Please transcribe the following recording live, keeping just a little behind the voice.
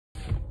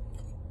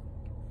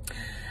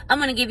I'm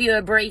going to give you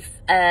a brief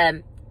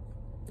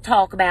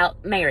talk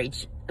about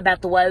marriage,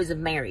 about the woes of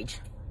marriage.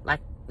 Like,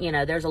 you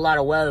know, there's a lot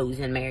of woes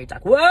in marriage.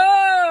 Like,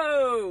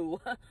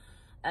 whoa! But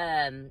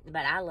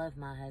I love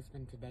my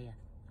husband to death.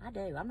 I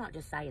do. I'm not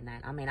just saying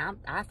that. I mean,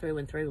 I through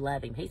and through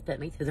love him. He's put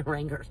me through the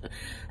ringers.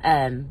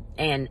 And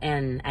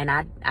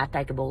I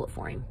take a bullet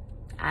for him.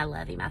 I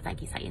love him. I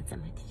think he's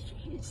handsome.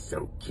 He's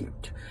so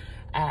cute.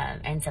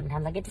 And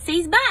sometimes I get to see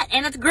his butt,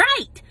 and it's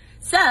great.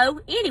 So,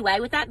 anyway,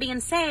 with that being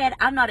said,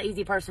 I'm not an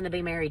easy person to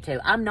be married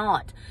to. I'm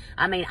not.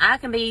 I mean, I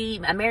can be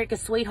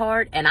America's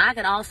sweetheart, and I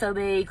can also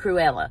be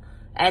Cruella,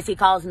 as he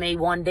calls me,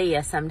 one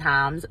dia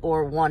sometimes,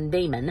 or one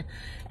demon.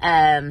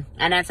 And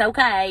that's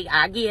okay.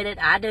 I get it.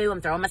 I do.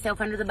 I'm throwing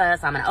myself under the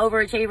bus. I'm an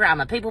overachiever.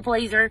 I'm a people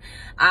pleaser.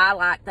 I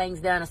like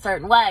things done a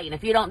certain way. And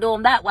if you don't do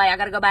them that way, I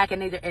got to go back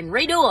and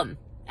redo them.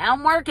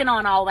 I'm working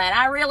on all that.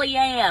 I really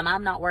am.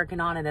 I'm not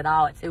working on it at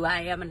all. It's who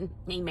I am, and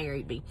he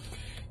married me.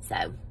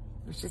 So,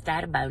 it's just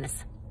added bonus.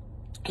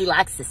 He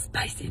likes the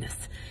spiciness.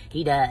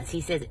 He does.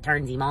 He says it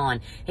turns him on.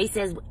 He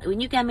says, when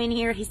you come in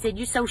here, he said,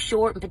 you're so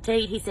short and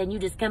petite. He said, you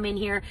just come in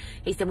here.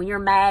 He said, when you're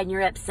mad and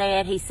you're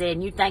upset, he said,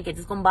 and you think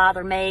it's going to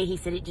bother me. He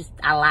said,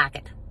 I like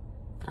it.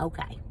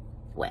 Okay.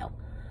 Well,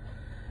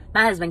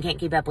 my husband can't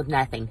keep up with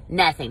nothing.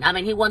 Nothing. I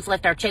mean, he once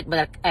left our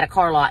checkbook at a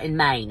car lot in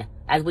Maine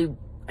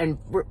and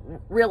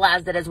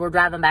realized that as we're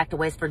driving back to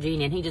West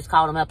Virginia, and he just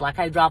called him up like,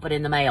 hey, drop it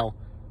in the mail.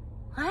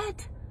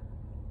 What?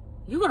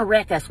 You're going to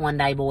wreck us one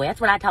day, boy. That's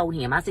what I told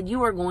him. I said,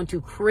 you are going to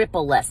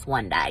cripple us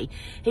one day.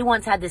 He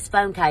once had this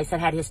phone case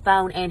that had his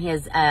phone and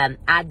his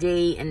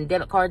ID and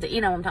debit cards. You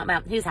know what I'm talking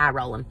about? He was high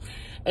rolling.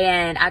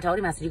 And I told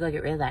him, I said, you got to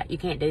get rid of that. You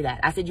can't do that.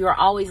 I said, you are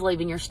always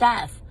leaving your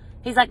stuff.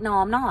 He's like, no,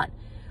 I'm not.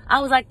 I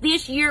was like,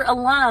 this year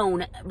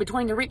alone,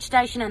 between the Rich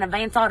Station and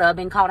Advance Auto, I've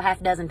been called a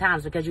half dozen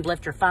times because you've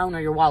left your phone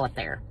or your wallet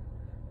there.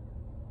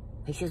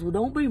 He says, well,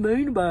 don't be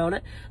mean about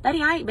it.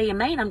 Daddy, I ain't being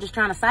mean. I'm just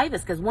trying to save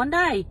us because one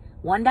day,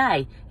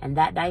 and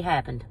that day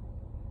happened.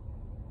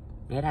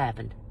 It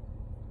happened.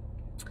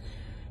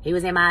 He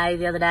was MIA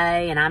the other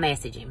day, and I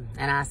messaged him,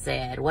 and I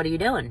said, what are you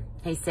doing?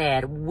 He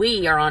said,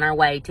 we are on our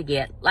way to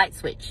get light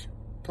switch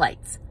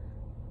plates.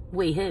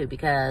 We who?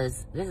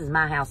 Because this is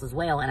my house as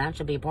well, and I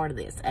should be a part of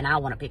this, and I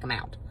want to pick them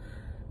out.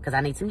 Because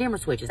I need some dimmer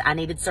switches. I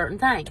needed certain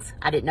things.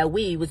 I didn't know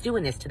we was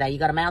doing this today. You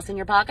got a mouse in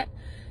your pocket?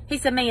 He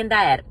said, me and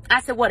Dad.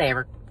 I said,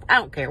 whatever. I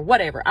don't care.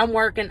 Whatever. I'm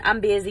working. I'm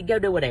busy. Go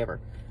do whatever.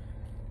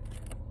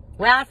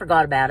 Well, I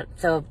forgot about it,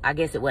 so I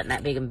guess it wasn't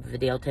that big of a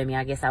deal to me.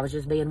 I guess I was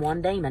just being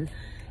one demon.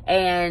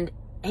 And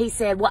he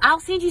said, well, I'll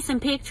send you some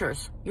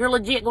pictures. You're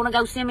legit going to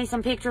go send me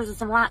some pictures of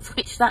some light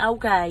switch stuff?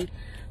 Okay.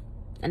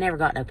 I never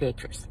got no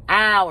pictures.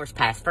 Hours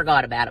passed.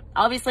 Forgot about it.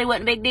 Obviously,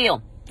 wasn't a big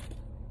deal.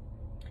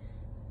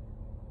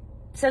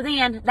 So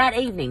then, that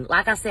evening,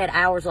 like I said,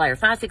 hours later,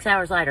 5-6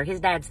 hours later, his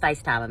dad's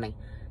FaceTiming me.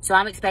 So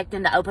I'm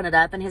expecting to open it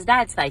up and his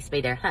dad's face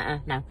be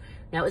there. No.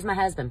 No, it was my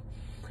husband.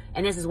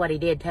 And this is what he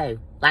did too.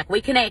 Like,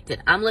 we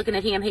connected. I'm looking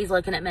at him, he's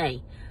looking at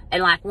me.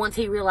 And like, once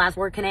he realized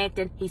we're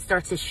connected, he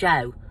starts his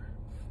show.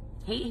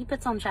 He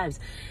puts on shows.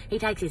 He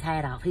takes his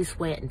hat off. He's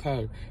sweating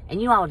too.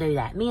 And you all do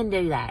that. Men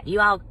do that.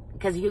 You all,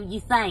 because you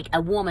think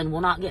a woman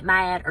will not get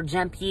mad or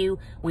jump you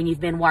when you've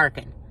been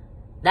working.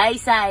 They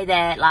say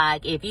that,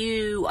 like, if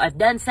you have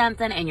done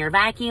something and you're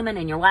vacuuming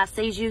and your wife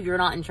sees you, you're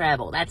not in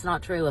trouble. That's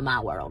not true in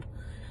my world.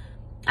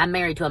 I'm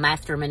married to a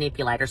master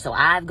manipulator, so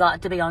I've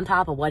got to be on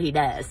top of what he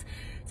does.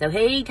 So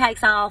he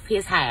takes off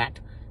his hat,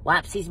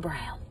 wipes his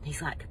brow.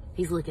 He's like,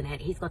 he's looking at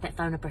it. He's got that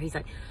phone up there. He's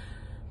like,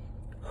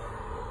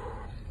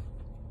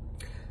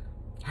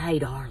 hey,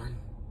 darling.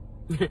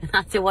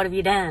 I said, what have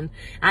you done?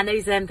 I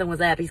knew something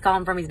was up. He's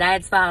calling from his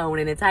dad's phone,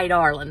 and it's, hey,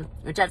 darling,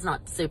 which that's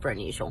not super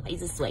unusual.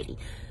 He's a sweetie.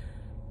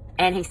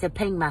 And he said,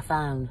 ping my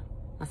phone.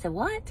 I said,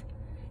 what?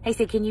 He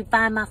said, can you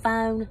find my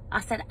phone?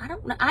 I said, I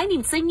don't know. I ain't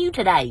even seen you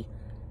today.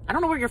 I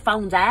don't know where your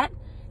phone's at.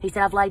 He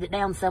said, I've laid it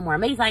down somewhere.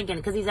 Me thinking,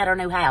 because he's at our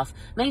new house,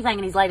 me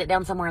thinking he's laid it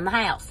down somewhere in the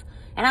house.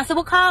 And I said,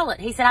 well, call it.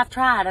 He said, I've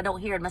tried. I don't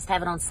hear it. Must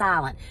have it on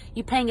silent.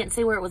 You ping it and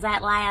see where it was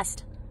at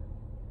last.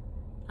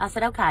 I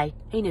said, okay.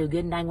 He knew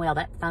good and dang well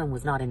that phone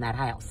was not in that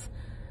house.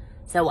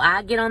 So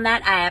I get on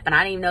that app, and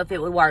I didn't even know if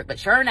it would work. But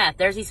sure enough,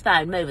 there's his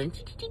phone moving.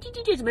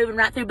 Just moving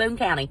right through Boone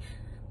County.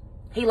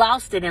 He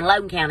lost it in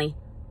Logan County.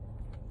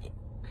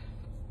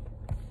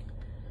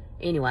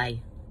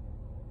 Anyway,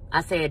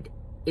 I said,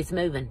 it's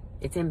moving.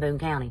 It's in Boone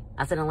County.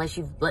 I said, unless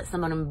you've let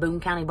someone in Boone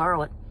County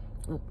borrow it.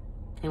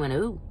 He went,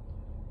 ooh.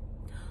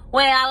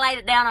 Well, I laid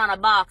it down on a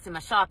box in my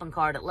shopping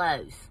cart at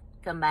Lowe's.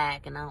 Come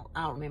back, and I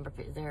don't remember if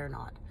it was there or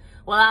not.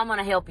 Well, I'm going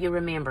to help you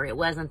remember. It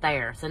wasn't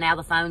there. So now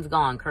the phone's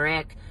gone,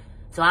 correct?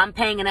 So I'm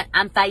pinging it.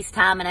 I'm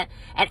FaceTiming it.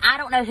 And I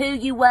don't know who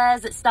you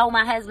was that stole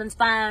my husband's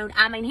phone.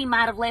 I mean, he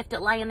might have left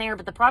it laying there,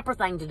 but the proper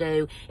thing to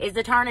do is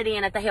to turn it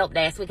in at the help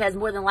desk, because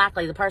more than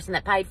likely the person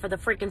that paid for the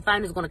freaking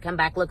phone is going to come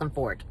back looking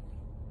for it.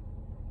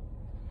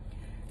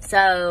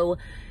 So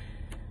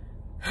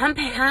I'm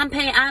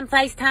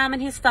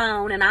FaceTiming his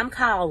phone, and I'm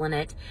calling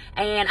it,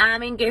 and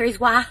I'm in Gary's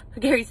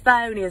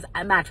phone is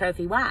my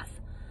trophy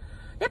wife.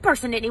 That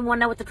person didn't even want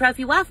to know what the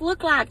trophy wife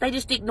looked like. They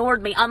just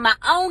ignored me on my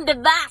own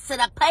device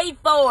that I paid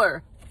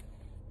for.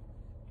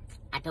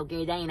 I told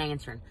Gary they ain't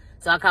answering.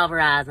 So I called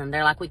Verizon.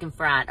 They're like, we can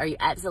fry it. Are you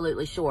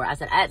absolutely sure? I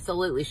said,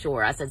 absolutely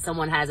sure. I said,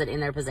 someone has it in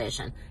their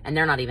possession. And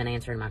they're not even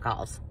answering my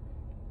calls.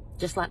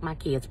 Just like my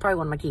kids. Probably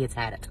one of my kids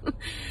had it.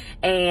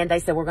 And they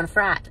said, we're going to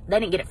fry it. They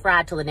didn't get it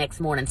fried till the next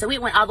morning. So we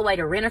went all the way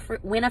to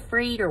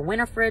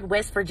Winifred,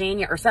 West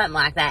Virginia, or something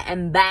like that,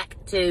 and back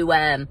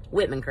to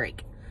Whitman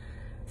Creek.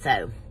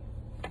 So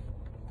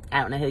I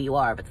don't know who you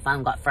are, but the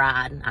phone got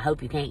fried. I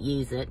hope you can't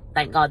use it.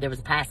 Thank God there was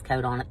a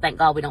passcode on it. Thank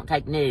God we don't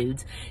take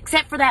nudes.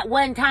 Except for that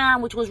one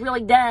time, which was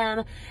really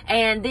dumb.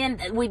 And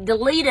then we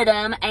deleted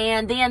them.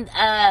 And then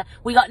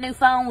we got new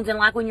phones. And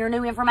like when your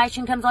new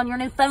information comes on your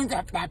new phones,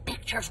 the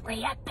pictures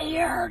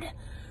reappeared.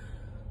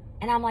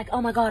 And I'm like,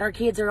 oh my God, our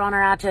kids are on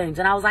our iTunes.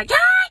 And I was like,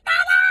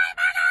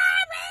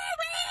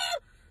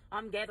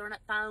 I'm gathering up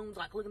phones,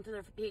 like looking through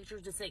their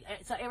pictures to see.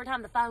 So every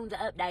time the phones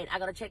update, I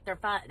got to check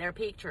their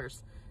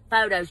pictures.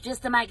 Photos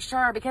just to make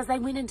sure, because they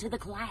went into the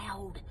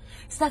cloud.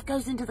 Stuff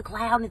goes into the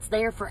cloud and it's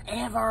there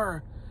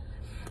forever.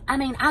 I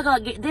mean, I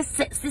got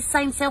this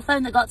same cell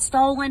phone that got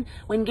stolen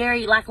when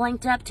Gary like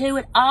linked up to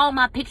it. All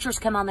my pictures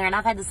come on there, and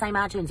I've had the same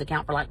iTunes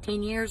account for like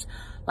 10 years.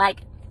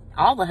 Like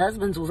all the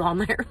husbands was on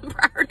there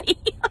prior to him.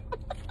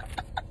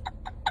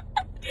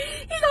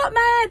 He got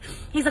mad.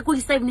 He's like, what are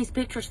you saving these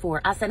pictures for?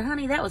 I said,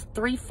 honey, that was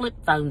 3 flip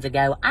phones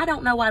ago. I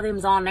don't know why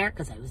them's on there,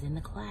 because they was in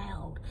the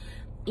cloud.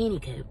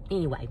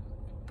 Anyway.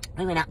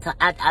 We went out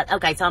to,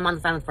 okay, so I'm on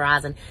the phone with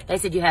Verizon. They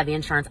said, you have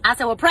insurance. I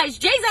said, well, praise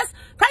Jesus.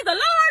 Praise the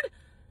Lord.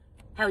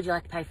 How would you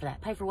like to pay for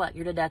that? Pay for what?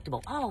 Your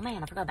deductible. Oh,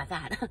 man, I forgot about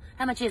that.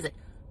 How much is it?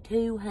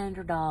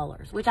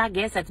 $200, which I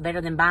guess that's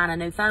better than buying a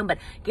new phone. But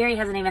Gary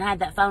hasn't even had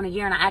that phone a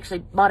year, and I actually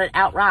bought it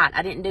outright.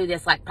 I didn't do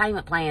this, like,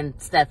 payment plan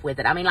stuff with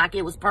it. I mean, like,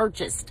 it was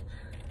purchased.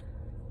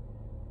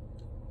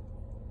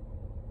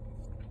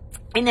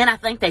 And then I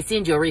think they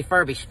send you a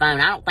refurbished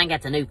phone. I don't think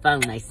that's a new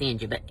phone they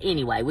send you. But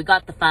anyway, we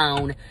got the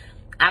phone.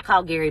 I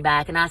called Gary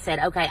back and I said,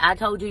 okay, I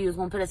told you was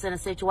going to put us in a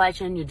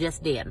situation. You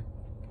just did.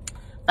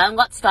 Phone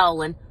got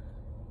stolen.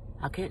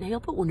 I couldn't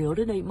help it,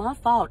 Wanelda. It ain't my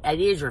fault.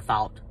 It is your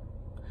fault.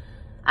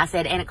 I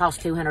said, and it cost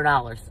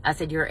 $200. I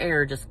said, your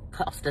error just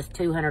cost us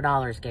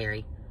 $200,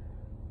 Gary.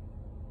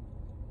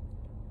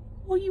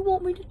 What do you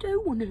want me to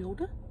do,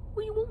 Wanelda?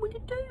 What do you want me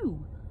to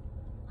do?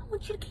 I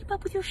want you to keep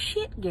up with your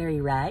shit,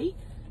 Gary Ray.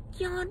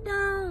 Y'all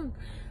don't.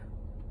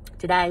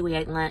 Today we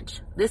ate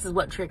lunch. This is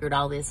what triggered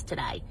all this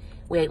today.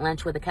 We ate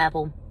lunch with a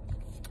couple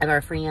of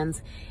our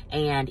friends,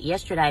 and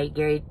yesterday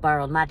Gary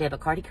borrowed my debit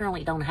card. He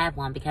currently don't have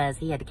one because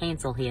he had to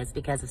cancel his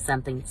because of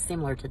something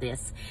similar to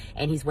this,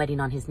 and he's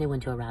waiting on his new one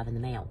to arrive in the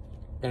mail.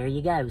 There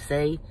you go.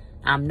 See,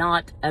 I'm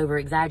not over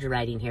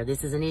exaggerating here.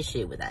 This is an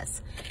issue with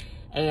us.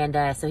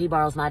 And so he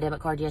borrows my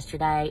debit card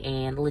yesterday,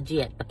 and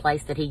legit, the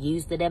place that he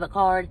used the debit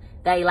card,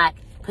 they like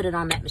put it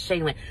on that machine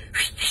and went,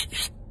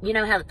 you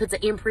know how it puts an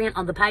imprint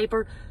on the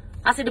paper?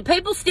 I said, do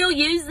people still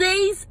use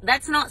these?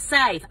 That's not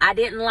safe. I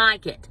didn't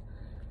like it.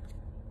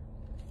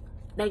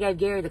 They gave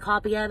Gary the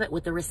copy of it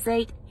with the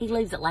receipt. He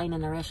leaves it laying in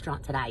the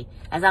restaurant today.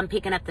 As I'm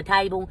picking up the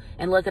table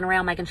and looking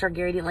around, making sure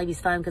Gary didn't leave his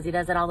phone because he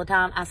does it all the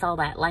time, I saw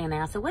that laying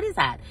there. I said, what is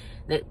that?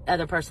 The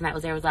other person that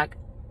was there was like,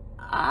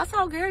 I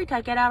saw Gary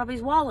take it out of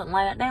his wallet and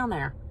lay it down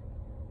there.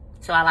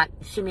 So I like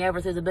shimmy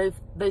over through the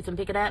booth and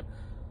pick it up.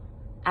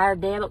 Our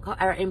debit card,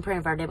 our imprint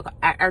of our debit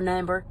card, our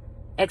number,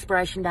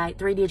 expiration date,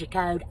 3-digit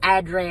code,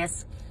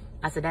 address.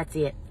 I said, that's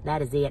it.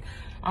 That is it.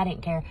 I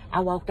didn't care. I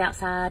walked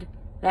outside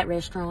that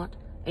restaurant.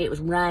 It was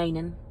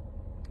raining.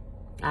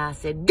 I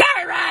said,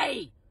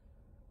 Gary!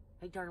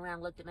 He turned around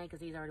and looked at me because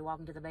he's already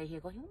walking to the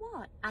vehicle. He went,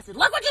 what? I said,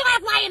 look what you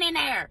left laying in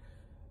there.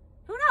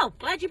 Oh, no.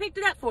 Glad you picked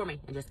it up for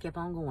me. And just kept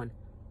on going.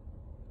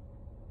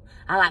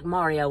 I like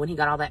Mario when he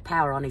got all that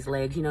power on his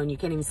legs, you know, and you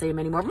can't even see him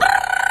anymore.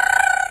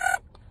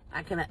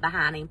 I come up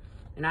behind him,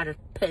 and I just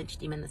punched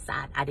him in the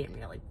side. I didn't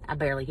really. I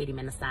barely hit him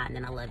in the side, and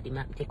then I loved him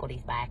up and tickled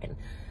his back, and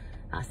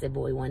I said,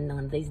 boy, one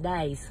of these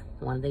days,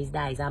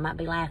 I might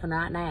be laughing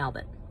right now,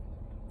 but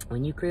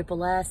when you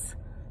cripple us,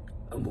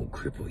 I'm going to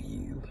cripple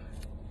you.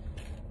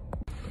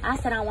 I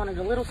said I wanted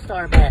a little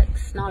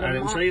Starbucks, not a I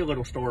didn't say a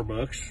little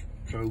Starbucks,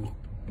 so.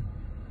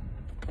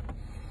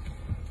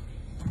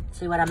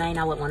 See what I mean?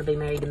 I wouldn't want to be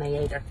married to me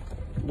either.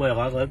 Well,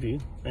 I love you,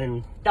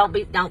 and. Don't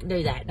do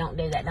that. Don't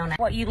do that. Don't.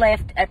 What you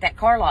left at that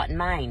car lot in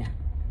Maine.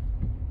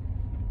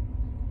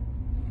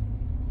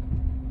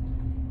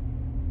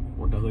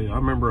 I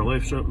remember I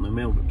left something, they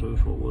mailed it to us.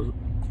 What was it?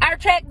 Our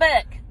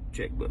checkbook.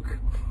 Checkbook.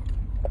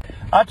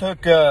 I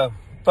took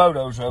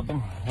photos of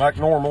them like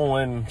normal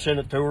and sent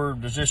it to her.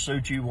 Does this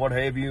suit you? What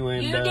have you?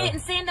 And you didn't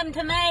send them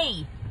to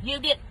me. You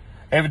did.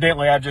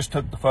 Evidently, I just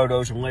took the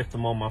photos and left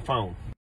them on my phone.